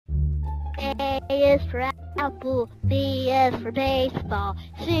A is for apple, B is for baseball,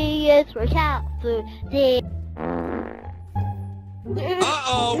 C is for cat food, D.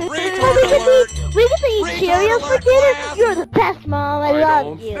 Uh-oh, retard alert! We get to eat Retard Cheerios for alert, dinner? class! You're the best, Mom. I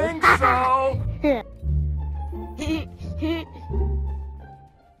love you. I don't think so!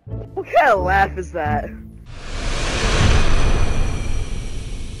 What kind of laugh is that?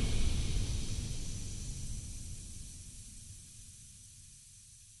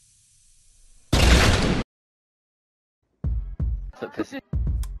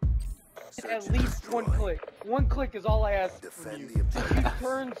 At least one click. One click is all I ask from you. Did you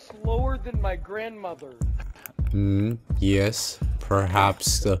turn slower than my grandmother? Yes.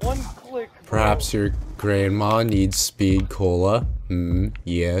 Perhaps One click, bro. perhaps your grandma needs speed cola.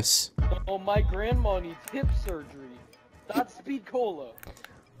 Yes. Oh, my grandma needs hip surgery. Not speed cola.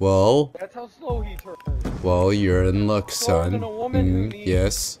 Well, That's how slow he turns. well, you're in luck, Slower than son. a woman who needs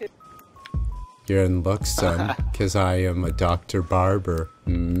Yes. hip- You're in luck, son, cause I am a Dr. Barber.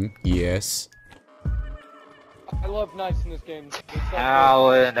 Yes. I love nice in this game. It's so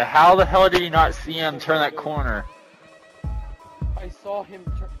Alan, how the hell did you not see him turn that corner? I saw him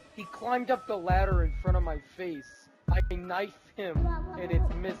turn. He climbed up the ladder in front of my face. I knifed him, and it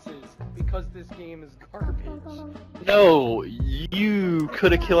misses because this game is garbage. No, you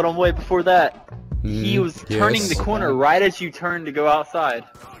could have killed him way before that. He was turning the corner right as you turned to go outside.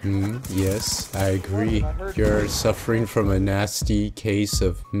 Yes, I agree. You're suffering from a nasty case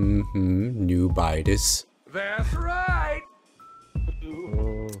of, noobitis. That's right!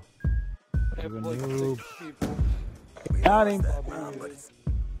 I have like 6 people. Got him.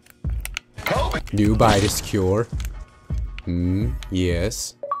 Noobitis cure.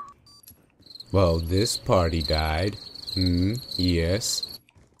 Yes. Well, this party died. Yes.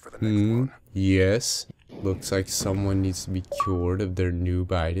 Yes. Looks like someone needs to be cured of their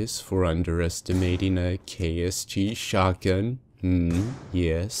noobitis for underestimating a KSG shotgun.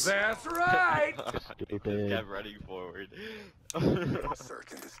 Yes. That's right! Kept running forward.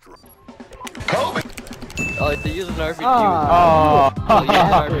 Search and destroy. Oh, they use an RPG.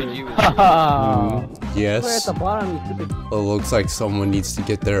 Yes. At the bottom, you stupid. It looks like someone needs to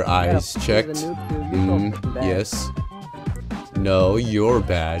get their eyes checked. Yes. No, you're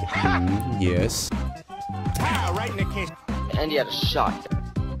bad. Yes. Right in the case. And he had a shot.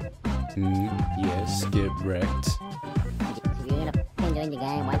 Yes, get wrecked.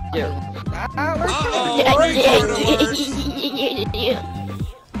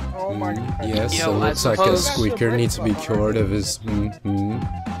 Oh my god. Yes, You it know, I looks like a suppose- squeaker needs to be cured of his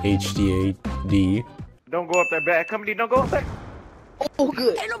HD8D. Don't go up there, bad company. Don't go up there. Oh,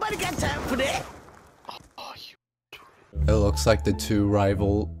 good. It looks like the two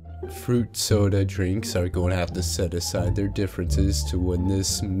rival fruit soda drinks are going to have to set aside their differences to win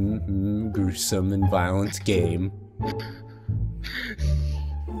this gruesome and violent game.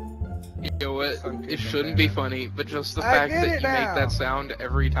 You know what? It shouldn't be funny, but just the fact that you make that sound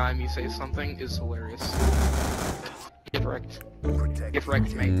every time you say something is hilarious. Get wrecked. Get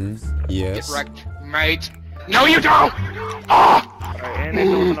wrecked, mate. Yes. Get wrecked, mate. No, you don't! Oh! Alright, and they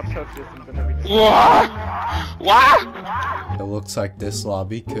open up truck systems and everything. What? It looks like this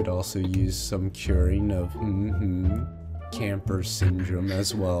lobby could also use some curing of camper syndrome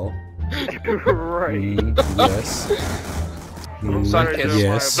as well. Right. Yes. Sun kiss.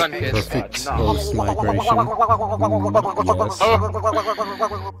 Yes. Sun kiss. Perfect post migration. Yes.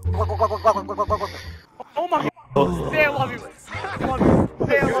 Oh my god. Say I love you. I love you.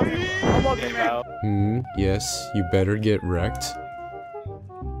 Say I love you. I love you, man. Yes, you better get wrecked.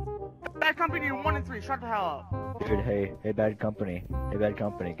 Bad company 1 and 3. Shut the hell up. Dude, hey bad company. Hey bad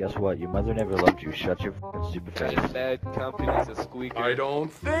company, guess what? Your mother never loved you. Shut your f***ing stupid face. Bad company's a squeaker. I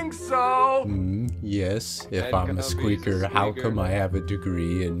don't think so! Yes, if Bad I'm a company's a squeaker, how squeaker. come I have a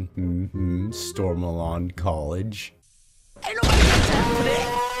degree in Stormalon College? Ain't nobody got time for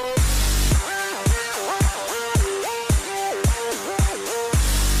that!